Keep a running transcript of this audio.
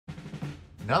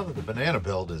now that the banana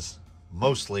build is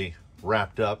mostly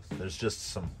wrapped up, there's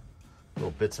just some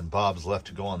little bits and bobs left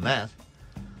to go on that.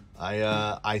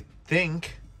 I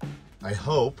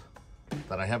hope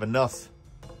that I have enough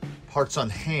parts on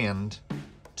hand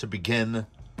to begin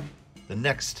the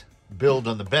next build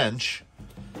on the bench,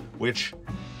 which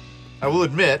I will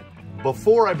admit,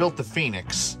 before I built the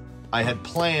Phoenix, I had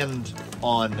planned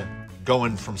on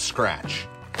going from scratch.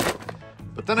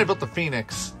 But then I built the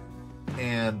Phoenix,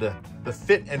 and the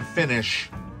fit and finish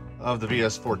of the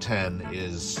VS4-10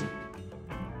 is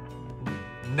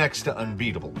next to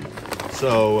unbeatable.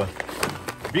 So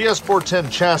VS4-10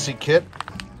 chassis kit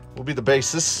will be the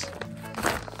basis,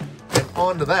 and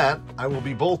onto that I will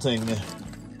be bolting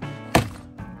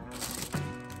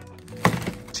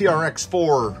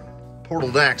TRX-4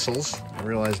 portaled axles. I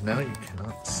realize now you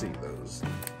cannot see those.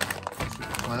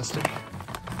 Plastic.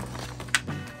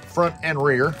 Front and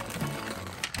rear.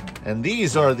 And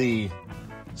these are the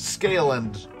scale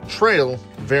and trail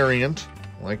variant,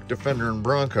 like Defender and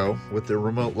Bronco, with their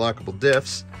remote lockable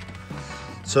diffs.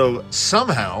 So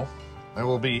somehow I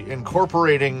will be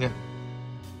incorporating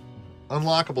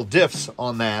unlockable diffs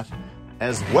on that,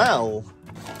 as well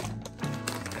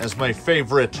as my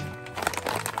favorite,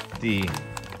 the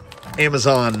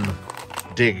Amazon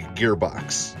Dig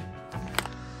gearbox.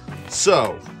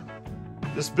 So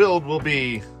this build will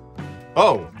be,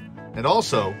 oh, and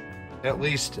also, at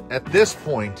least at this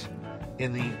point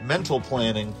in the mental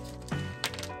planning,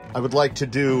 I would like to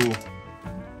do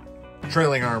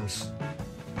trailing arms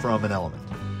from an Element.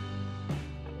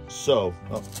 So,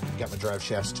 oh, got my drive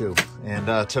shafts too. And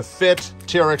to fit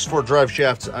TRX-4 drive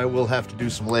shafts, I will have to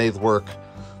do some lathe work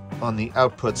on the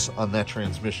outputs on that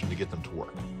transmission to get them to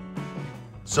work.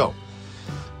 So,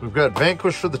 we've got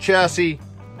Vanquish for the chassis,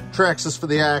 Traxxas for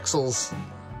the axles.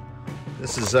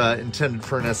 This is intended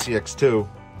for an SCX2.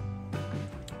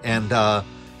 And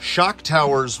shock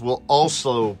towers will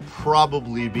also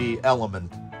probably be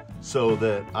Element, so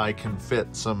that I can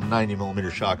fit some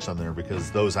 90mm shocks on there,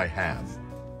 because those I have.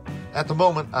 At the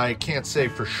moment, I can't say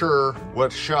for sure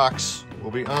what shocks will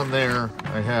be on there.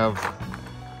 I have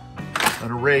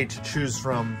an array to choose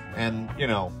from, and, you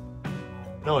know,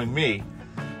 knowing me,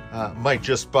 might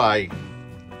just buy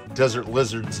Desert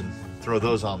Lizards and throw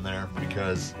those on there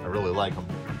because I really like them.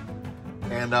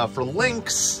 And for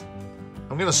links,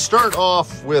 I'm going to start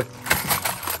off with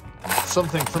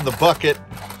something from the bucket.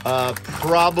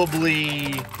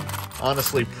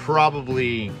 Honestly,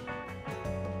 probably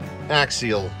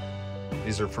Axial.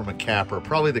 These are from a Capra.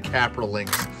 Probably the Capra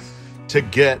links to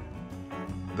get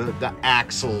the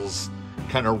axles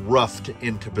kind of roughed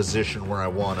into position where I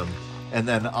want them. And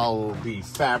then I'll be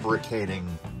fabricating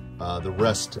the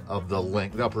rest of the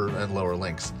link, the upper and lower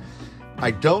links.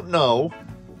 I don't know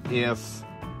if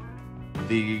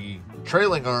the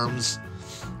trailing arms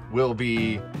will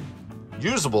be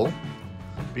usable,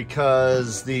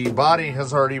 because the body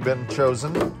has already been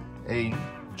chosen. A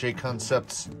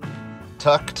J-Concepts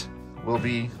tucked will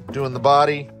be doing the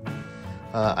body.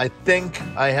 I think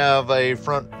I have a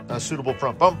suitable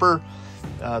front bumper.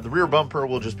 The rear bumper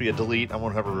will just be a delete. I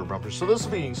won't have a rear bumper. So this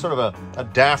will be sort of a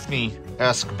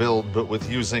Daphne-esque build, but with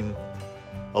using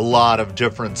a lot of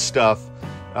different stuff.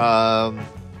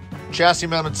 Chassis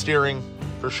mounted steering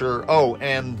for sure. Oh,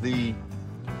 and the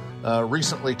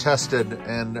recently tested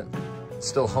and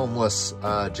still homeless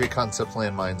J-Concept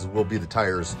landmines will be the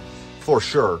tires for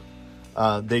sure.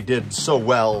 They did so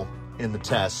well in the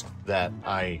test that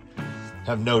I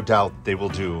have no doubt they will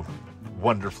do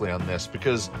wonderfully on this,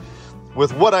 because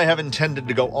with what I have intended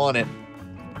to go on it,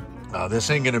 this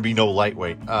ain't going to be no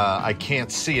lightweight. I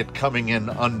can't see it coming in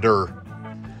under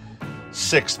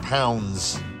 6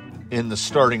 pounds in the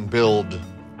starting build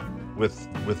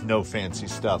with no fancy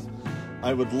stuff.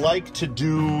 I would like to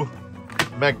do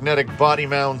magnetic body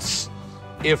mounts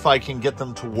if I can get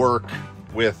them to work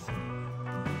with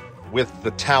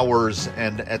the towers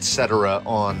and etc.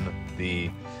 on the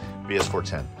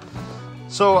VS4-10.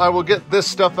 So I will get this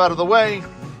stuff out of the way,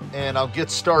 and I'll get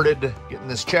started getting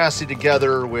this chassis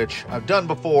together, which I've done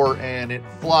before, and it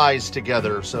flies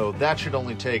together, so that should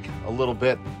only take a little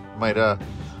bit. Might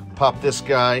pop this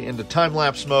guy into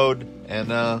time-lapse mode and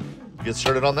get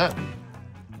started on that.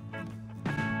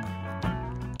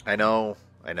 I know,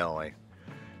 I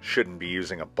shouldn't be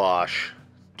using a Bosch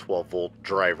 12-volt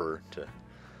driver to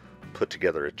put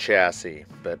together a chassis,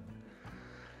 but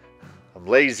I'm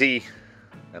lazy,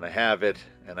 and I have it,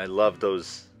 and I love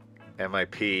those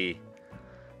MIP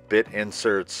bit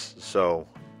inserts, so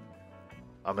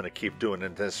I'm going to keep doing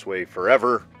it this way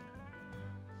forever.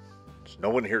 There's no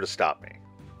one here to stop me.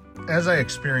 As I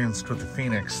experienced with the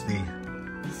Phoenix, the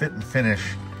fit and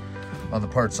finish on the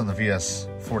parts on the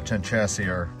VS4-10 chassis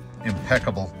are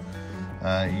impeccable.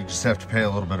 You just have to pay a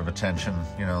little bit of attention.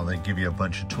 You know, they give you a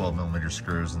bunch of 12mm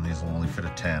screws, and these will only fit a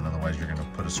 10. Otherwise, you're going to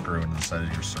put a screw in the side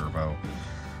of your servo.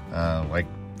 Like,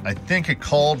 I think it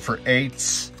called for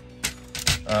 8s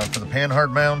for the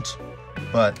panhard mount,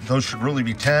 but those should really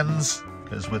be 10s,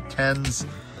 because with 10s,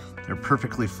 they're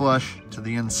perfectly flush to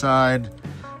the inside.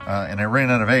 And I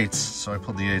ran out of 8s, so I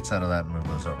pulled the 8s out of that and moved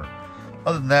those over.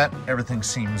 Other than that, everything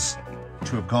seems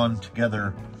to have gone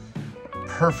together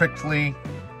perfectly.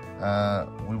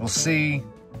 We will see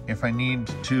if I need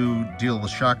to deal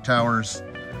with shock towers.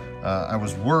 I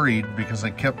was worried because I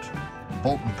kept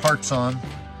bolting parts on,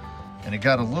 and it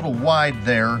got a little wide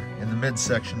there in the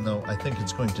midsection, though I think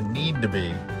it's going to need to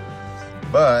be.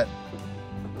 But,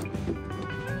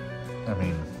 I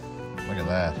mean, look at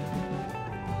that.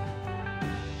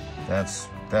 That's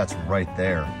right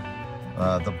there.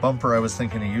 The bumper I was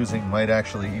thinking of using might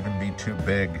actually even be too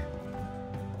big.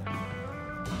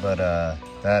 But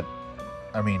that,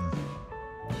 I mean,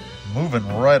 moving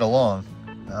right along.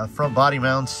 Front body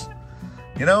mounts,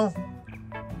 you know,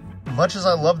 much as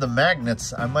I love the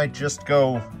magnets, I might just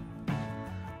go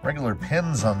regular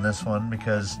pins on this one,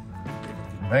 because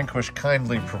Vanquish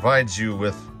kindly provides you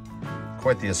with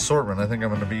quite the assortment. I think I'm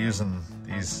going to be using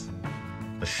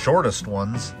the shortest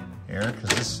ones here,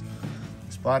 because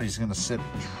this body's going to sit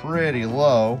pretty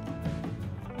low.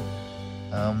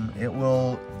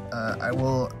 I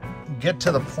will get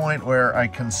to the point where I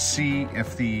can see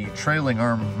if the trailing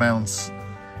arm mounts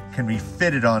can be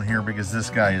fitted on here, because this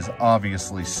guy is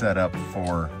obviously set up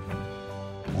for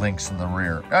links in the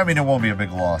rear. I mean, it won't be a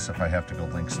big loss if I have to go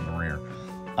links in the rear.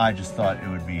 I just thought it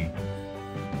would be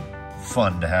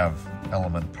fun to have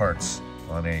element parts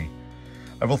on a...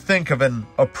 I will think of an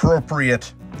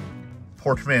appropriate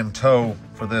portmanteau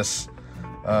for this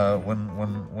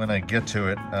when I get to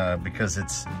it, because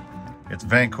it's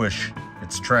Vanquish,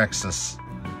 it's Traxxas.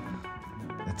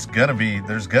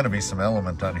 There's gonna be some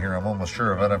element on here. I'm almost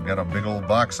sure of it. I've got a big old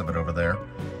box of it over there.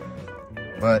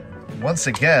 But once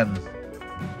again,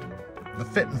 the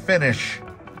fit and finish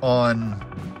on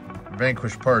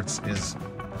Vanquish parts is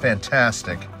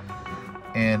fantastic,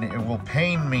 and it will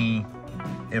pain me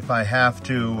if I have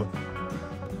to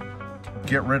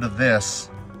get rid of this,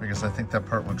 because I think that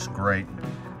part looks great.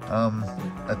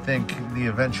 I think the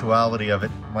eventuality of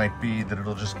it might be that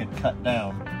it'll just get cut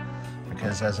down,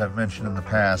 because as I've mentioned in the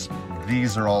past,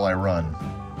 these are all I run.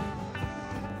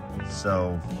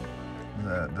 So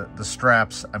the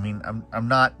straps, I mean, I'm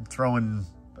not throwing,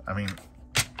 I mean,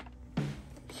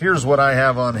 here's what I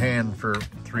have on hand for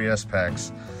 3S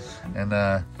packs,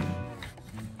 and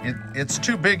it's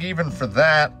too big even for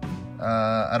that.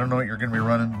 I don't know what you're gonna be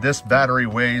running. This battery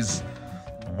weighs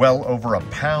well over a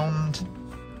pound.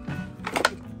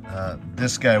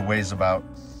 This guy weighs about,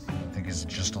 I think it's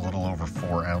just a little over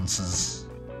 4 ounces,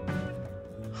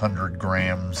 100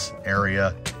 grams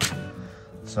area.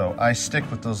 So I stick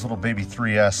with those little baby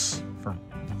 3S for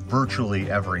virtually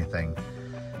everything.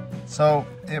 So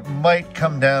it might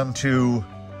come down to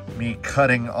me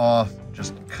cutting off,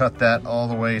 just cut that all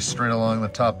the way straight along the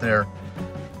top there,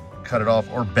 cut it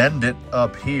off, or bend it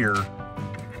up here,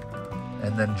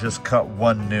 and then just cut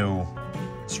one new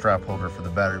strap holder for the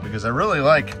battery, because I really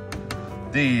like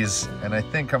these, and I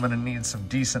think I'm going to need some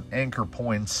decent anchor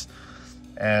points,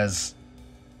 as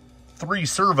 3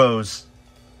 servos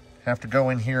have to go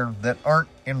in here that aren't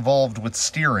involved with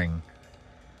steering.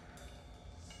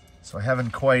 So I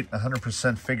haven't quite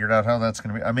 100% figured out how that's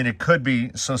going to be. I mean, it could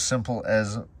be so simple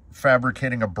as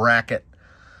fabricating a bracket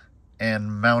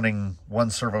and mounting one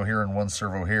servo here and one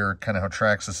servo here, kind of how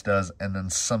Traxxas does, and then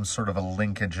some sort of a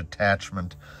linkage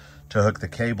attachment to hook the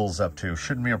cables up to.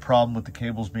 Shouldn't be a problem with the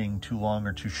cables being too long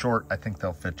or too short. I think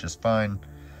they'll fit just fine.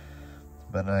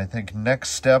 But I think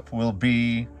next step will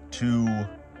be to,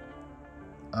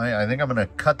 I think I'm going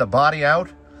to cut the body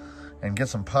out and get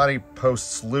some potty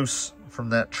posts loose from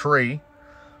that tree,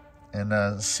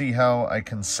 and see how I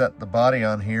can set the body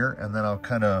on here, and then I'll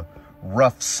kind of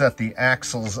rough set the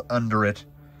axles under it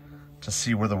to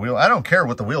see where the wheel, I don't care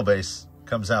what the wheelbase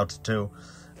comes out to.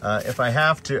 If I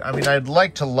have to, I mean, I'd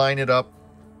like to line it up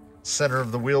center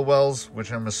of the wheel wells,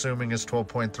 which I'm assuming is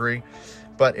 12.3,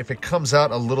 but if it comes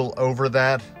out a little over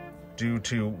that due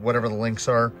to whatever the links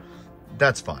are,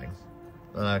 that's fine.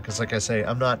 Because like I say,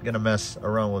 I'm not going to mess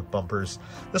around with bumpers.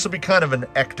 This will be kind of an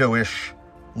ecto-ish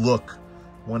look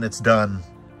when it's done,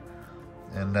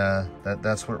 and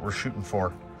that's what we're shooting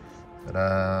for. But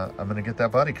I'm going to get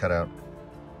that body cut out.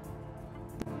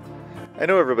 I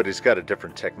know everybody's got a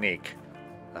different technique.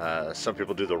 Some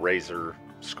people do the razor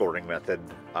scoring method.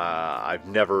 I've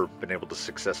never been able to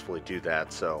successfully do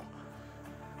that, so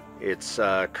It's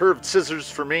curved scissors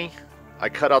for me. I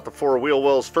cut out the 4 wheel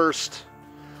wells first,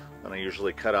 and I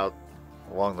usually cut out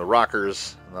along the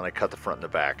rockers, and then I cut the front and the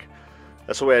back.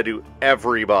 That's the way I do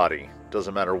every body.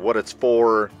 Doesn't matter what it's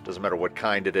for, doesn't matter what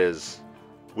kind it is.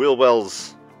 Wheel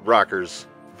wells, rockers,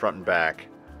 front and back,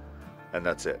 and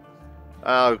that's it.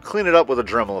 I'll clean it up with a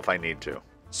Dremel if I need to.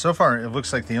 So far, it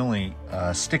looks like the only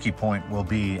sticky point will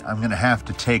be I'm gonna have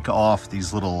to take off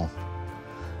these little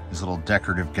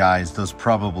decorative guys. Those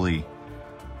probably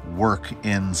work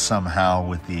in somehow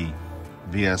with the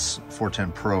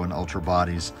VS4-10 Pro and Ultra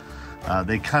bodies.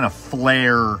 They kind of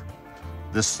flare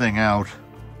this thing out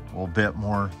a little bit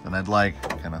more than I'd like.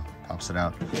 Kind of pops it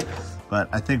out. But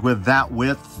I think with that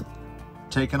width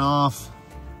taken off,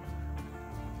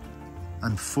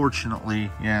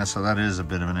 unfortunately, yeah, so that is a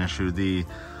bit of an issue. The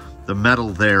metal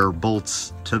there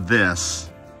bolts to this,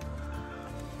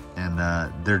 and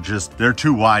they're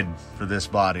too wide for this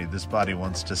body. This body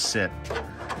wants to sit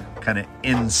kind of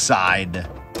inside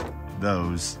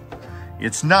those.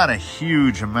 It's not a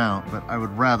huge amount, but I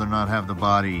would rather not have the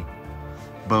body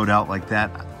bowed out like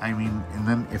that. I mean, and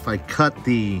then if I cut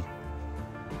the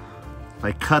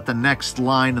next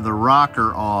line of the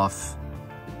rocker off,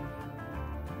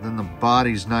 then the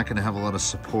body's not going to have a lot of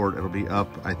support. It'll be up,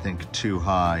 I think, too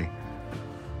high.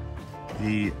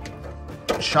 The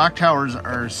shock towers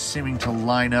are seeming to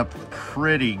line up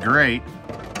pretty great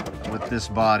with this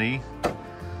body.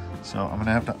 So I'm going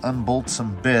to have to unbolt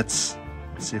some bits.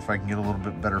 Let's see if I can get a little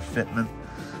bit better fitment.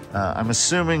 I'm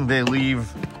assuming they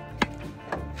leave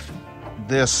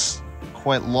this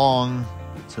quite long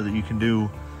so that you can do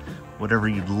whatever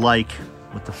you'd like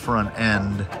with the front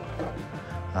end.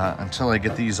 Until I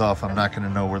get these off, I'm not going to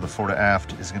know where the fore to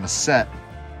aft is going to set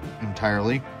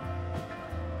entirely.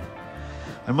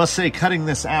 I must say, cutting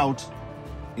this out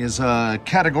is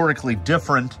categorically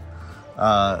different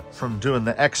from doing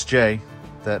the XJ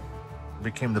that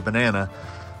became the banana.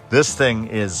 This thing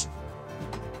is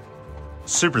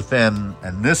super thin,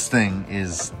 and this thing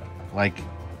is like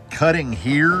cutting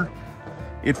here.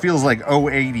 It feels like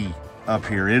 080 up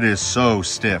here. It is so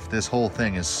stiff. This whole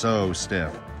thing is so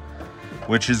stiff,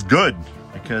 which is good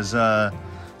because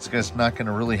this guy's not going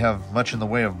to really have much in the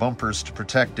way of bumpers to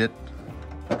protect it.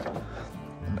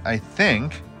 And I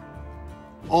think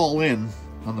all in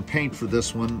on the paint for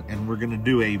this one, and we're going to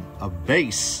do a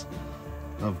base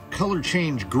of color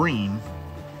change green,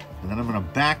 and then I'm going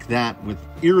to back that with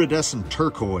iridescent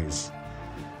turquoise.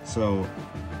 So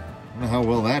I don't know how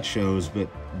well that shows, but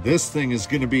this thing is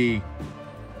going to be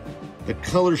the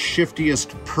color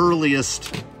shiftiest,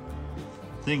 pearliest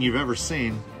thing you've ever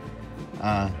seen.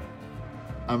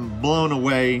 I'm blown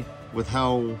away with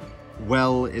how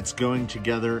well it's going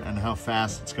together and how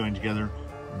fast it's going together,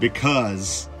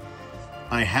 because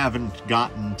I haven't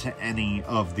gotten to any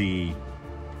of the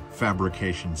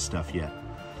fabrication stuff yet.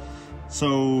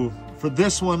 So for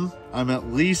this one, I'm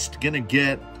at least gonna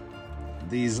get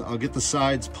these, I'll get the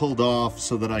sides pulled off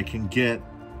so that I can get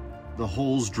the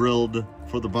holes drilled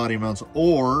for the body mounts,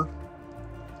 or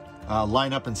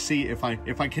line up and see if I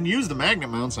can use the magnet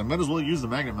mounts. I might as well use the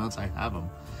magnet mounts. I have them,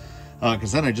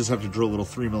 because then I just have to drill little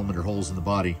 3mm holes in the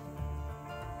body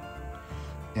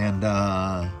and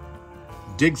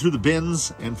dig through the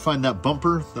bins and find that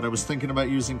bumper that I was thinking about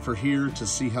using for here to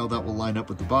see how that will line up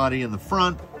with the body in the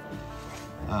front.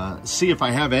 See if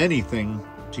I have anything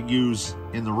to use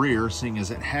in the rear, seeing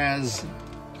as it has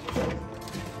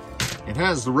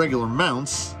the regular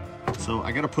mounts. So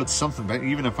I got to put something back,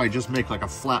 even if I just make like a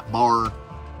flat bar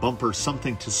bumper,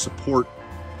 something to support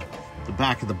the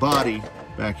back of the body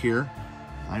back here.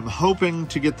 I'm hoping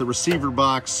to get the receiver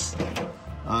box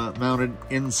mounted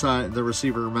inside, the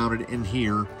receiver mounted in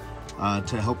here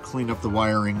to help clean up the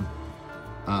wiring.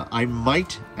 I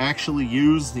might actually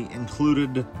use the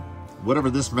included, whatever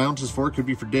this mount is for, it could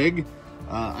be for dig.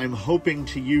 I'm hoping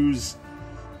to use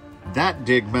that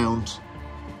dig mount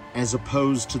as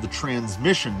opposed to the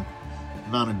transmission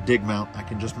mounted dig mount. I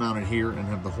can just mount it here and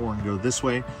have the horn go this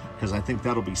way, because I think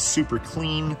that'll be super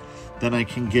clean. Then I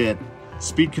can get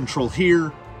speed control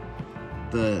here,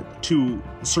 the 2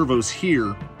 servos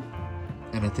here,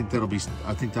 and I think that'll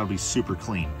be super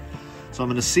clean. So I'm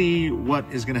going to see what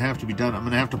is going to have to be done. I'm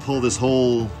going to have to pull this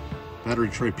whole battery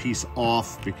tray piece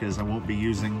off because I won't be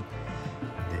using.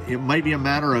 It might be a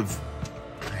matter of,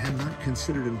 I had not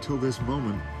considered until this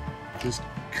moment, just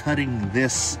cutting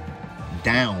this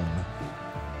down,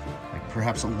 like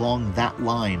perhaps along that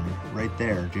line right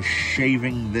there, just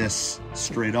shaving this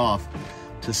straight off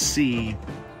to see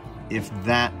if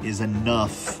that is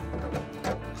enough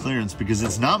clearance, because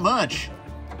it's not much.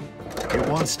 It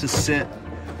wants to sit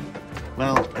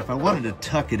Well, if I wanted to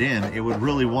tuck it in, it would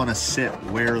really want to sit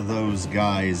where those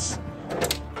guys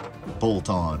bolt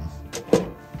on.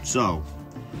 So,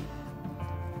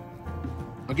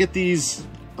 I'll get these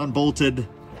unbolted,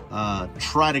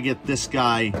 try to get this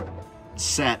guy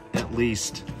set at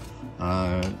least,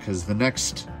 because the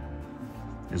next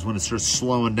is when it starts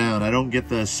slowing down. I don't get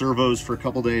the servos for a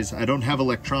couple days. I don't have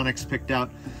electronics picked out,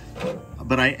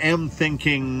 but I am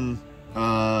thinking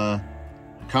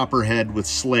copperhead with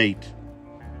slate,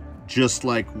 just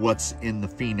like what's in the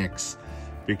Phoenix,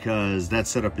 because that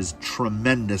setup is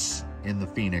tremendous in the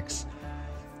Phoenix.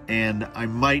 And I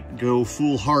might go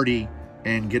foolhardy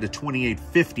and get a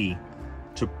 2850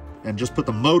 and just put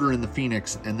the motor in the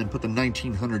Phoenix and then put the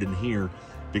 1900 in here,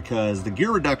 because the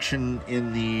gear reduction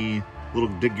in the little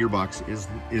dig gearbox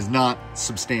is not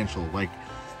substantial. Like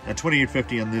a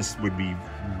 2850 on this would be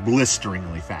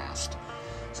blisteringly fast.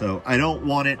 So I don't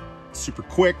want it super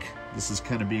quick. This is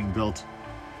kind of being built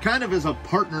kind of as a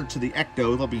partner to the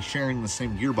Ecto. They'll be sharing the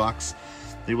same gearbox.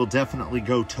 They will definitely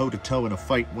go toe-to-toe in a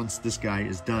fight once this guy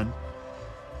is done.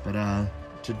 But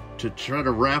to try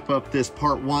to wrap up this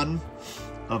part one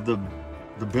of the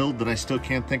build that I still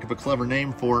can't think of a clever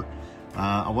name for,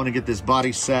 I want to get this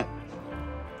body set,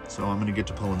 so I'm going to get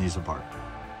to pulling these apart.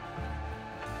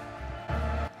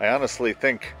 I honestly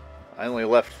think I only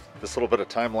left this little bit of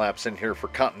time lapse in here for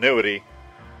continuity,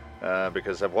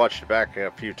 because I've watched it back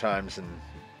a few times and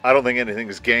I don't think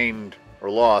anything's gained or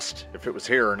lost if it was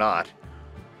here or not.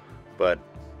 But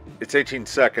it's 18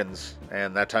 seconds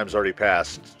and that time's already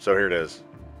passed, so here it is.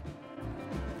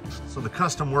 So the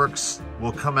custom works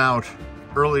will come out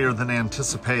earlier than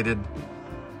anticipated,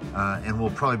 and will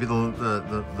probably be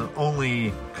the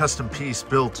only custom piece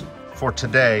built for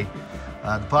today.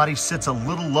 The body sits a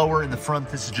little lower in the front.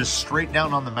 This is just straight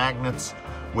down on the magnets,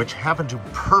 which happen to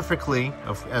perfectly,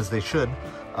 as they should,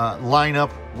 line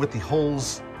up with the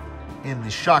holes in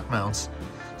the shock mounts.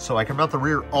 So I can mount the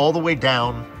rear all the way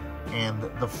down, and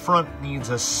the front needs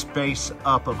a space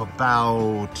up of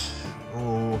about,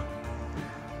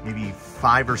 maybe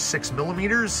 5 or 6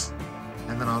 millimeters,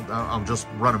 and then I'll just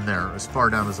run them there as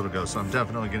far down as it'll go. So I'm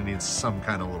definitely going to need some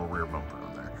kind of little rear bumper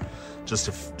on there, just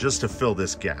to fill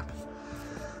this gap.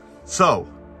 So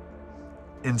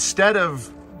instead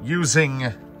of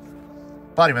using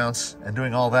body mounts and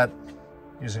doing all that,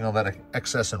 using all that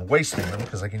excess and wasting them,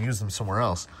 because I can use them somewhere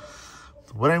else,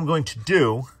 what I'm going to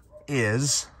do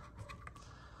is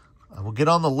I will get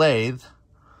on the lathe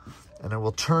and I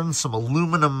will turn some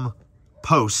aluminum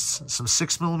posts, some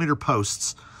 6mm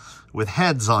posts with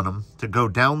heads on them to go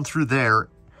down through there,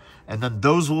 and then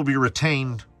those will be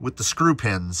retained with the screw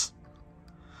pins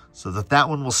so that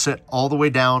one will sit all the way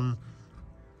down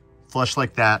flush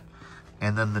like that,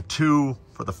 and then the two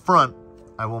for the front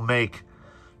I will make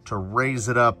to raise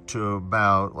it up to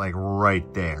about like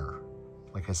right there.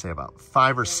 Like I say, about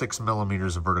 5 or 6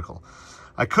 millimeters of vertical.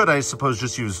 I could, I suppose,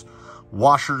 just use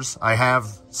washers. I have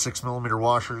 6mm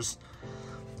washers,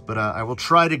 but I will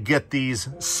try to get these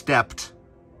stepped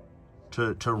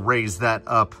to raise that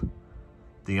up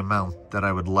the amount that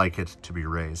I would like it to be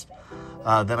raised.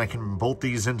 Then I can bolt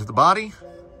these into the body,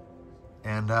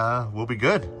 and we'll be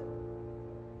good.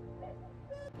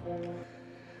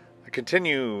 I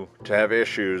continue to have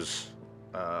issues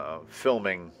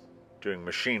filming, doing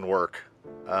machine work.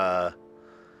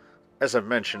 As I've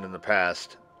mentioned in the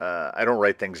past, I don't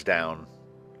write things down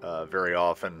very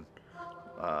often.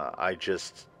 I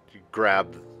just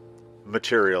grab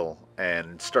material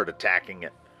and start attacking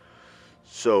it.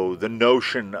 So the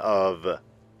notion of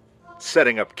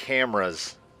setting up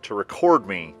cameras to record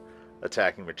me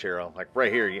attacking material, like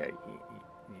right here,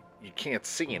 you can't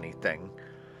see anything.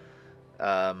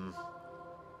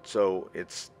 So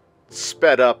it's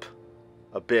sped up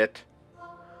a bit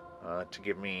to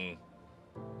give me,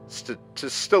 to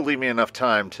still leave me enough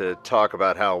time to talk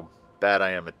about how bad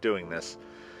I am at doing this.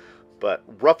 But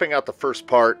roughing out the first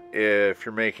part, if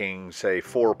you're making, say,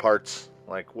 4 parts,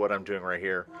 like what I'm doing right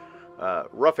here,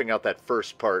 roughing out that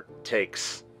first part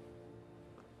takes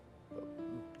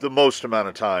the most amount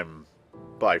of time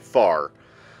by far,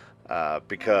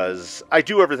 because I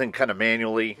do everything kind of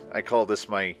manually. I call this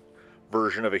my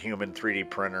version of a human 3D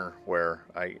printer, where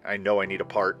I know I need a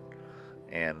part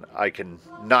and I can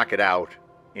knock it out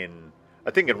in,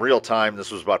 I think in real time.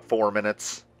 This was about 4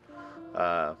 minutes.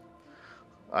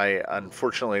 I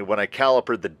unfortunately, when I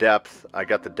calipered the depth, I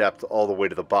got the depth all the way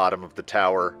to the bottom of the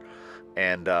tower,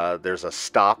 and there's a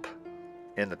stop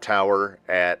in the tower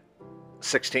at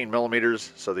 16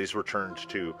 millimeters, so these were turned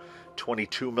to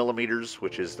 22 millimeters,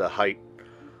 which is the height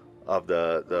of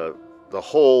the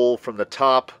hole from the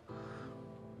top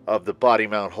of the body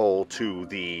mount hole to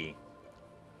the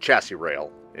chassis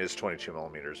rail is 22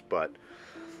 millimeters, but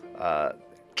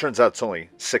turns out it's only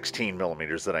 16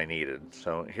 millimeters that I needed.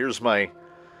 So here's my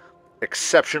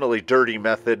exceptionally dirty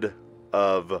method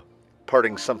of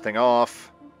parting something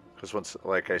off, because once,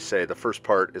 like I say, the first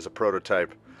part is a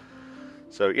prototype.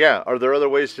 So yeah, are there other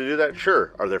ways to do that?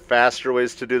 Sure. Are there faster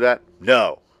ways to do that?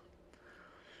 No.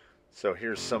 So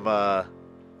here's some a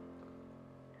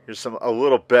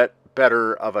little bit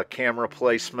better of a camera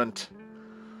placement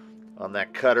on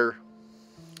that cutter.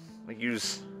 I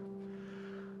use,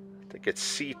 I think it's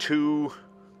C2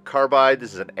 carbide.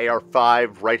 This is an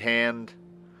AR5 right hand.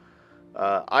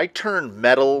 I turn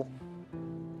metal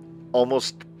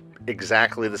almost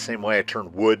exactly the same way I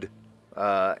turn wood,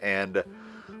 and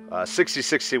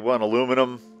 6061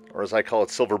 aluminum, or as I call it,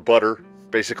 silver butter,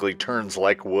 basically turns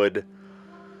like wood.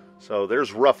 So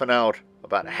there's roughing out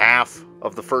about half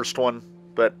of the first one,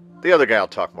 but the other guy will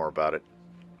talk more about it.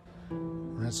 All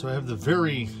right, so I have the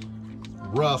very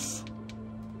rough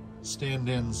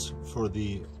stand-ins for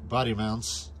the body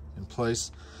mounts in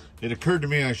place. It occurred to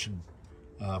me I should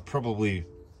probably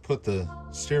put the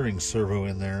steering servo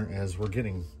in there, as we're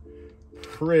getting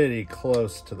pretty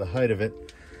close to the height of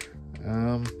it.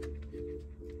 I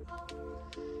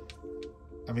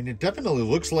mean, it definitely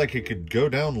looks like it could go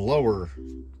down lower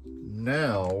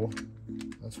now.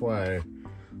 That's why I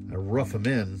rough them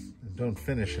in and don't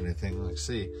finish anything. Like,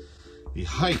 see, the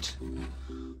height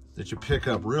that you pick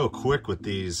up real quick with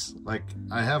these, like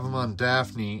I have them on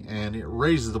Daphne and it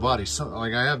raises the body. So,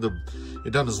 like, I have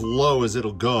it done as low as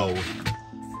it'll go.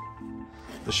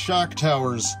 The shock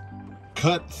towers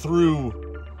cut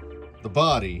through the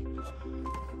body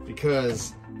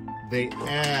because they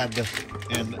add,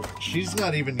 and she's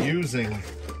not even using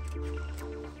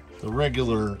the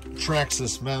regular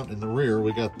Traxxas mount in the rear.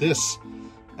 We got this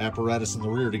apparatus in the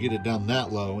rear to get it down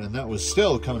that low, and that was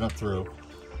still coming up through.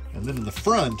 And then in the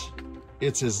front,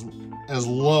 it's as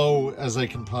low as I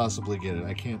can possibly get it.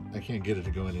 I can't get it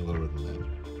to go any lower than that.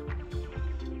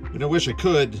 I mean, I wish I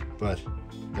could, but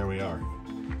there we are.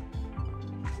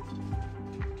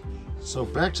 So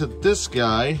back to this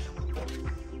guy.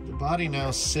 The body now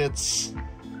sits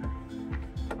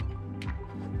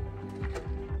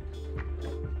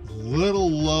a little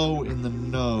low in the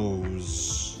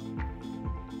nose.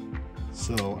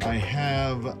 So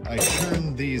I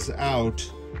turned these out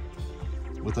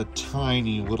with a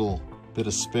tiny little bit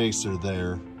of spacer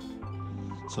there.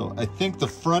 So I think the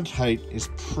front height is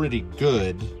pretty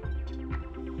good.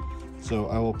 So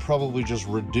I will probably just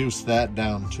reduce that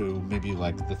down to maybe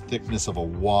like the thickness of a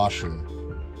washer.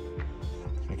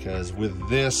 Because with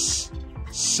this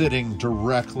sitting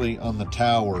directly on the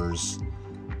towers,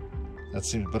 that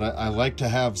seems, but I like to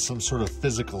have some sort of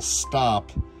physical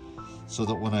stop so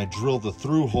that when I drill the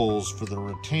through holes for the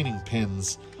retaining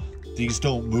pins, these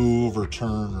don't move or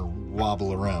turn or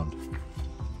wobble around.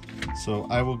 So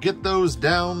I will get those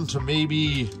down to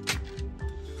maybe,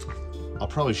 I'll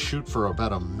probably shoot for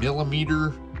about 1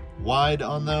 millimeter wide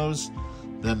on those.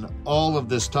 Then all of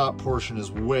this top portion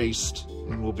is waste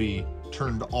and will be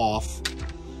turned off,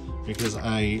 because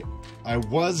I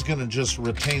was gonna just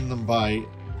retain them by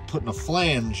putting a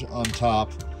flange on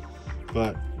top,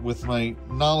 but with my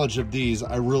knowledge of these,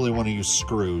 I really want to use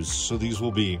screws. So these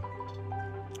will be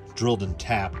drilled and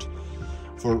tapped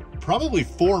for probably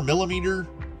 4 millimeter,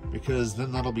 because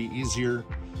then that'll be easier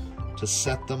to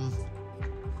set them.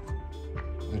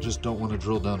 I just don't want to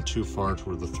drill down too far to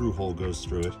where the through hole goes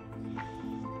through it.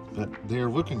 But they're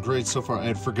looking great so far. I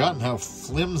had forgotten how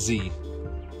flimsy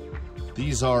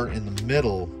these are in the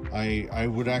middle. I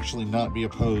would actually not be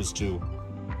opposed to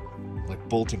like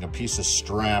bolting a piece of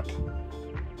strap,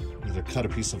 either cut a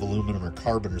piece of aluminum or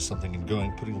carbon or something,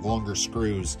 and putting longer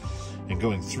screws and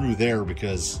going through there,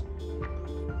 because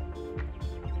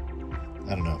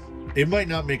I don't know, it might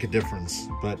not make a difference,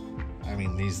 but I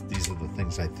mean, these are the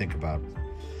things I think about.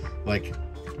 Like,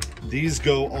 these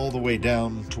go all the way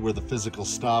down to where the physical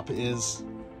stop is.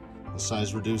 The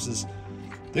size reduces.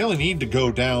 They only need to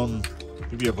go down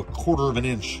maybe of 1/4 of an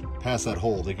inch past that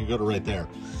hole. They can go to right there.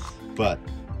 But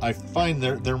I find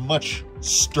they're much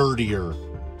sturdier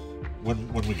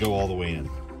when we go all the way in.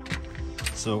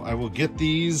 So I will get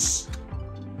these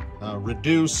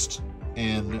reduced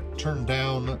and turned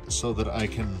down so that I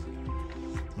can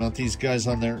mount these guys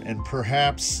on there, and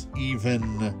perhaps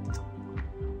even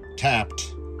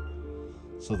tapped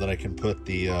so that I can put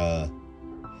the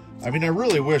I mean, I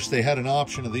really wish they had an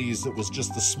option of these that was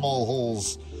just the small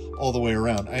holes all the way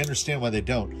around. I understand why they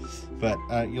don't, but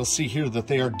you'll see here that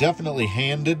they are definitely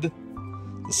handed.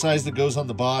 The size that goes on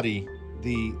the body,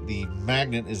 the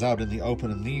magnet is out in the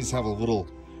open, and these have a little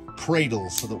cradle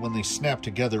so that when they snap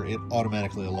together, it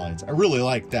automatically aligns. I really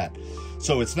like that.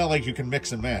 So it's not like you can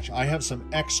mix and match. I have some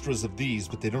extras of these,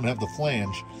 but they don't have the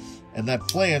flange. And that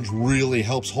flange really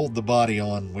helps hold the body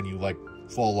on when you like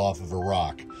fall off of a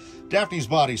rock. Daphne's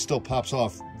body still pops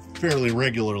off fairly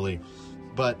regularly,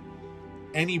 but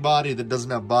any body that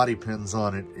doesn't have body pins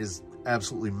on it is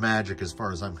absolutely magic as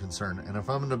far as I'm concerned. And if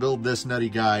I'm going to build this nutty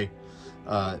guy,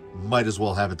 might as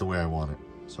well have it the way I want it.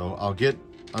 So I'll get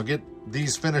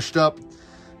these finished up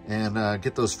and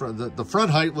get those the front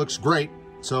height looks great.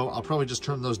 So I'll probably just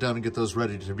turn those down and get those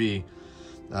ready to be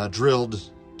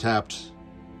drilled, tapped,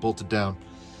 bolted down,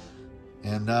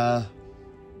 and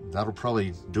that'll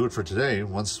probably do it for today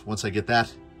once I get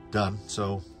that done.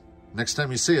 So next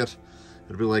time you see it,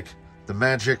 it'll be like the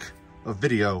magic of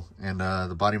video, and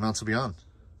the body mounts will be on.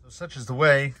 So such is the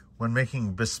way when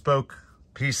making bespoke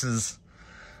pieces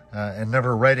and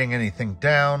never writing anything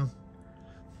down.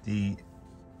 The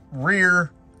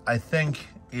rear, I think,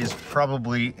 is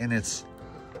probably in its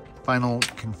final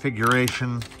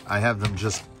configuration. I have them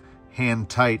just hand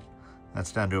tight.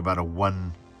 That's down to about a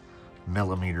 1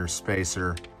 millimeter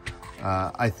spacer.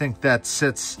 I think that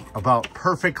sits about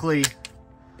perfectly.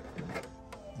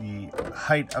 The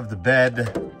height of the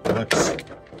bed looks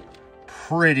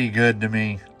pretty good to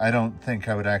me. I don't think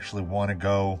I would actually want to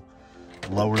go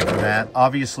lower than that.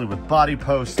 Obviously with body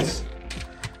posts,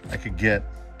 I could get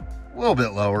a little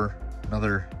bit lower,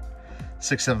 another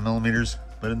 6-7 millimeters.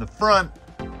 But in the front,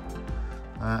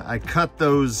 I cut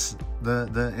those,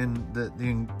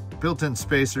 the built-in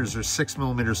spacers are 6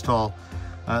 millimeters tall.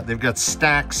 They've got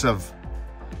stacks of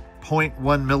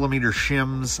 0.1 millimeter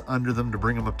shims under them to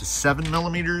bring them up to 7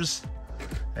 millimeters.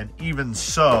 And even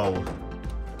so,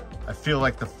 I feel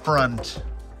like the front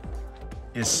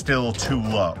is still too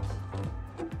low.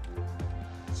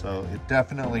 So it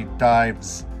definitely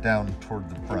dives down toward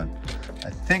the front. I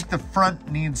think the front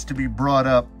needs to be brought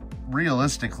up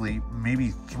realistically, maybe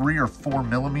 3 or 4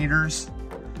 millimeters.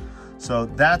 So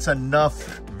that's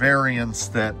enough variance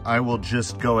that I will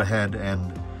just go ahead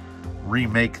and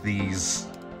remake these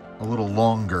a little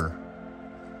longer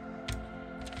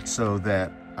so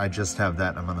that I just have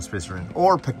that amount of spacer in.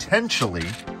 Or potentially,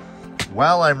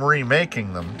 while I'm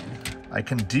remaking them, I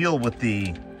can deal with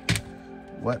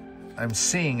what I'm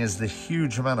seeing is the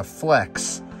huge amount of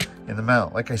flex in the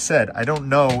mount. Like I said, I don't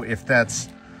know if that's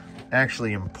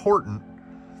actually important,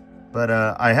 but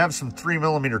I have some 3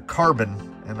 millimeter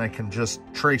carbon, and I can just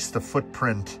trace the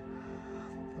footprint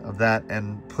of that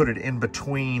and put it in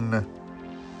between,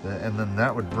 and then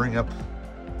that would bring up,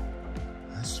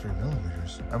 that's 3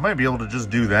 millimeters. I might be able to just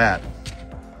do that.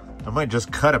 I might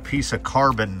just cut a piece of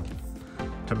carbon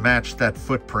to match that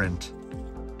footprint,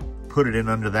 put it in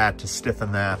under that to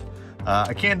stiffen that.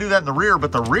 I can't do that in the rear,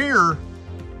 but the rear,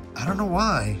 I don't know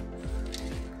why,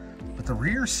 but the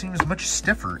rear seems much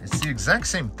stiffer. It's the exact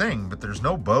same thing, but there's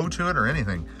no bow to it or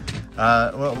anything.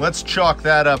 Well, let's chalk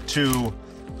that up to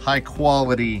high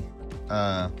quality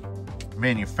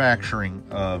manufacturing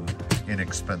of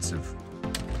inexpensive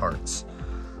parts.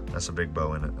 That's a big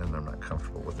bow in it, and I'm not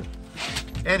comfortable with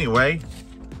it. Anyway,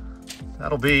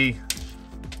 that'll be,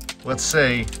 let's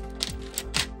say,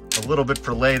 a little bit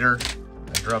for later.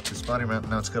 I dropped this body mount,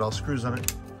 and now it's got all screws on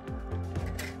it.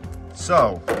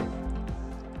 So,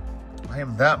 I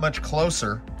am that much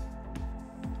closer.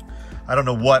 I don't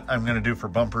know what I'm going to do for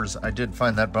bumpers. I did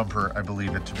find that bumper, I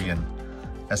believe it to be an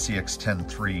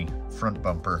SCX-10-3 front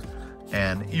bumper,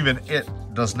 and even it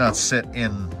does not sit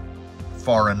in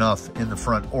far enough in the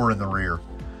front or in the rear.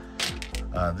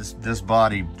 This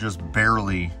body just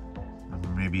barely,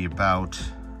 maybe about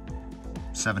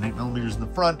 7-8 millimeters in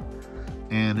the front,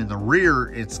 and in the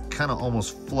rear it's kind of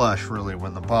almost flush really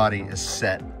when the body is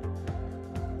set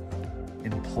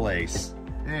in place.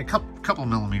 A couple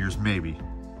millimeters maybe,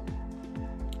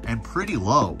 and pretty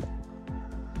low.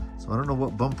 So I don't know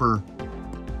what bumper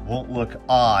won't look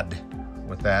odd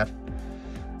with that.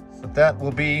 But that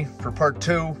will be for part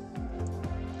 2,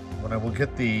 when I will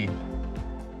get the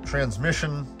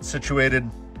transmission situated.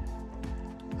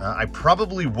 I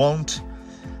probably won't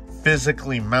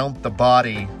physically mount the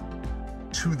body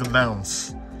to the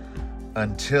mounts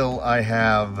until I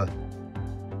have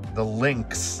the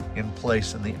links in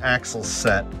place and the axle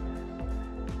set,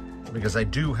 because I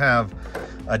do have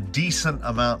a decent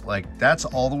amount, like that's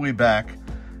all the way back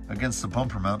against the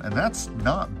bumper mount, and that's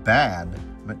not bad,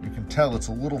 but you can tell it's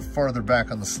a little farther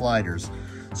back on the sliders.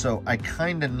 So I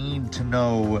kind of need to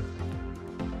know,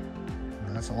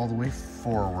 that's all the way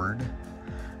forward.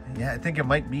 Yeah, I think it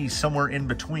might be somewhere in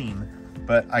between,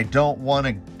 but I don't want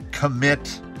to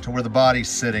commit to where the body's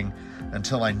sitting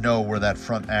until I know where that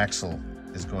front axle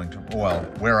is going to, well,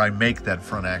 where I make that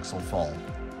front axle fall.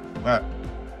 But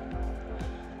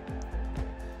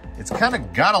it's kind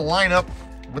of got to line up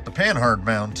with the panhard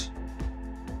mount.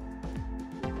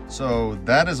 So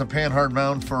that is a panhard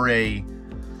mount for a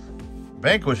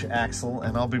Vanquish axle,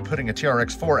 and I'll be putting a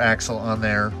TRX-4 axle on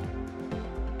there.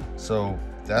 So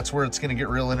that's where it's going to get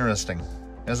real interesting.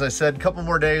 As I said, a couple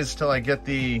more days till I get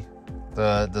the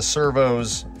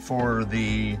servos for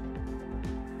the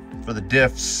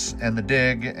diffs and the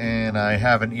dig, and I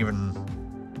haven't even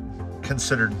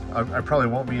considered, I probably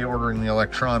won't be ordering the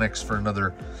electronics for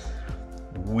another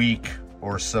week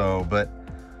or so, but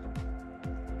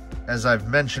as I've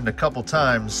mentioned a couple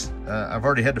times, I've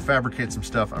already had to fabricate some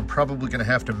stuff. I'm probably going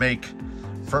to have to make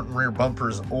front and rear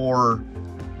bumpers, or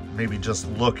maybe just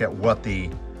look at what the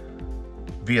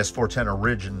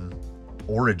VS4-10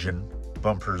 origin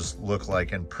bumpers look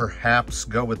like and perhaps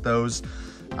go with those.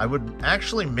 I would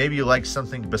actually maybe like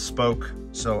something bespoke,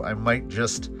 so I might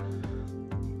just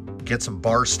get some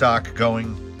bar stock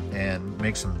going and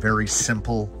make some very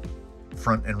simple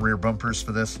front and rear bumpers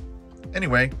for this.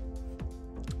 Anyway,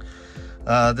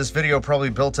 this video probably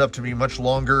built up to be much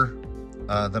longer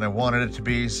than I wanted it to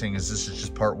be, seeing as this is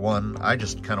just part one. I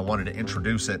just kind of wanted to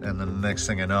introduce it, and then the next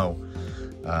thing I know,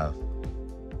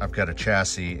 I've got a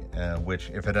chassis, which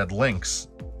if it had links,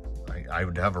 I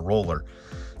would have a roller.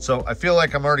 So I feel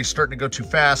like I'm already starting to go too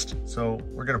fast, so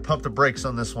we're going to pump the brakes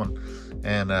on this one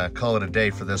and call it a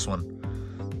day for this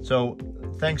one. So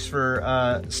thanks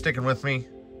for sticking with me.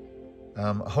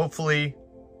 Hopefully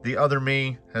the other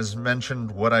me has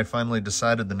mentioned what I finally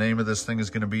decided the name of this thing is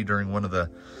going to be during one of the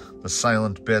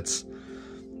silent bits.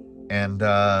 And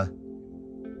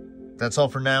that's all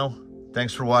for now.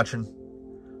 Thanks for watching.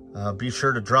 Be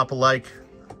sure to drop a like,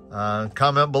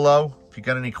 comment below if you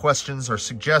got any questions or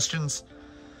suggestions.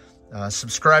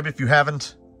 Subscribe if you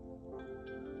haven't.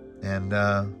 And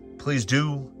please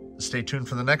do stay tuned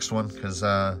for the next one, because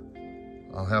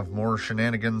I'll have more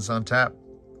shenanigans on tap.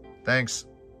 Thanks.